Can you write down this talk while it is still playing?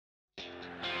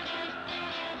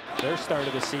Their start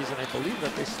of the season, I believe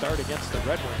that they start against the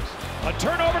Red Wings. A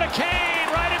turnover to Kane,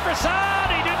 right in for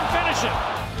Saad. He didn't finish it.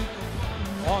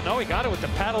 Oh no, he got it with the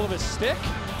paddle of his stick.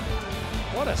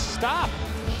 What a stop.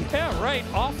 Yeah, right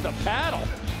off the paddle.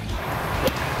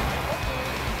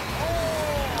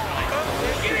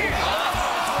 Maybe it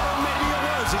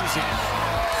was easy.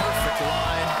 Perfect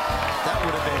line. That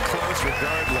would have been close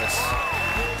regardless.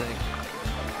 I think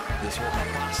this whole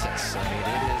process, I mean,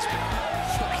 it is.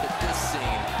 Look at this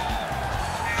scene.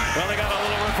 Well, they got a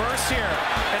little reverse here.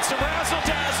 And some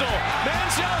razzle-dazzle.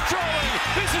 Manziel throwing.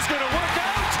 This is going to work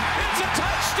out. It's a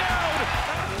touchdown.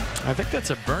 I think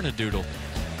that's a Bernedoodle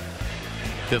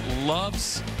that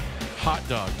loves hot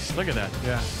dogs. Look at that.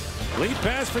 Yeah. Lead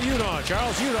pass for Udall.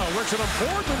 Charles Udall works it on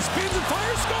Borgman, spins and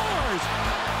fires, scores!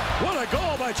 What a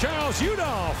goal by Charles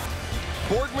Udall.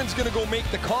 Borgman's going to go make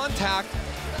the contact,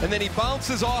 and then he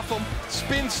bounces off him,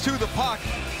 spins to the puck,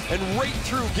 and right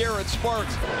through Garrett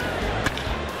Sparks.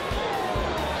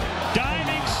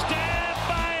 Diving stab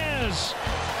Baez.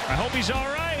 I hope he's all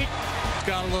right.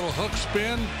 Got a little hook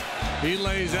spin. He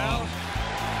lays out.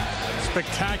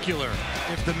 Spectacular.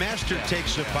 If the master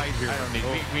takes a bite here. I don't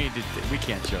need, we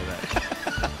can't show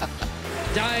that.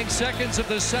 Dying seconds of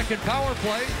the second power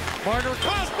play. Marner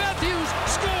Klaus Matthews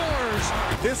scores.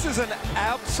 This is an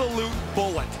absolute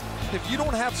bullet. If you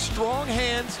don't have strong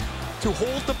hands to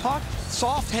hold the puck,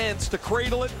 soft hands to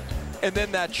cradle it, and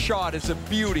then that shot is a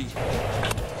beauty.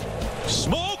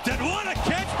 Smoked, and what a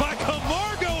catch by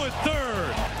Camargo at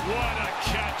third. What a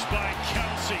catch by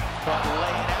Kelsey.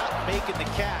 Laying out, making the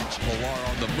catch. Pilar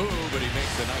on the move, but he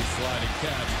makes a nice sliding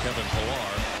catch. Kevin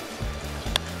Pilar.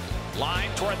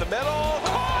 Line toward the middle.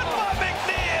 Caught by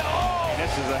McNeil. Oh.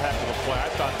 This is a heck of a play. I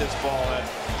thought this ball had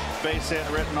base hit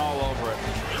written all over it.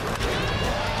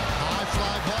 High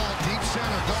fly ball, deep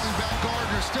center, going back.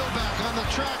 Gardner still back on the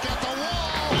track at the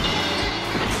wall.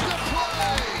 It's the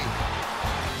play.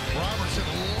 Robertson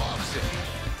loves it.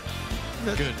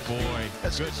 Good boy.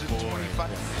 That's good boy. 25.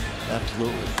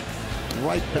 Absolutely.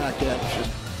 Right back at you.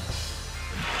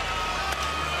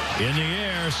 In the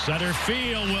air, center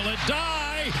field. Will it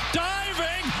die?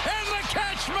 Diving, and the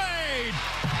catch made.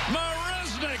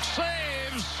 Marisnik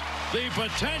saves the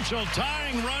potential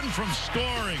tying run from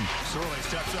scoring. Surley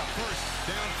steps up first.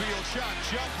 Downfield shot.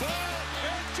 Jump ball.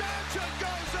 And Johnson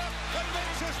goes up and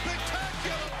makes a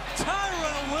spectacular.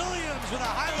 Tyrell Williams with a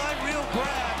highlight reel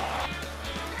grab.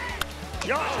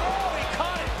 Oh, he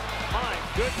caught it. My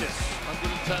goodness.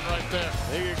 110 right there.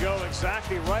 There you go.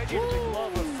 Exactly right into the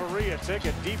glove of Faria. Take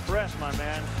a deep breath, my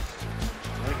man.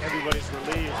 I think everybody's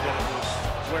relieved that it was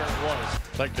where it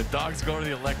was. Like the dogs go to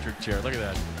the electric chair. Look at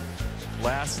that.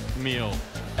 Last meal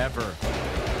ever.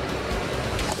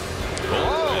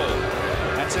 Oh,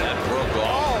 that's it. That broke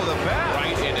off. Oh, the bat.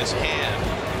 Right in his hand.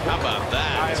 How about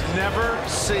that? I've never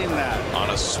seen that. On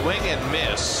a swing and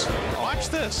miss. Watch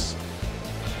this.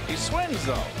 He swings,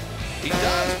 though. He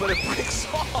does, but it breaks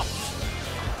off.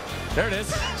 There it is.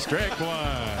 Strike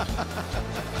one.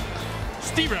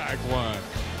 Strike one.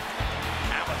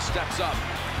 Allen steps up.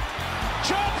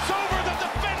 Jumps over the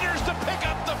defenders to pick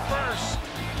up the first.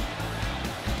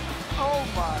 Oh,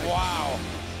 my. Wow.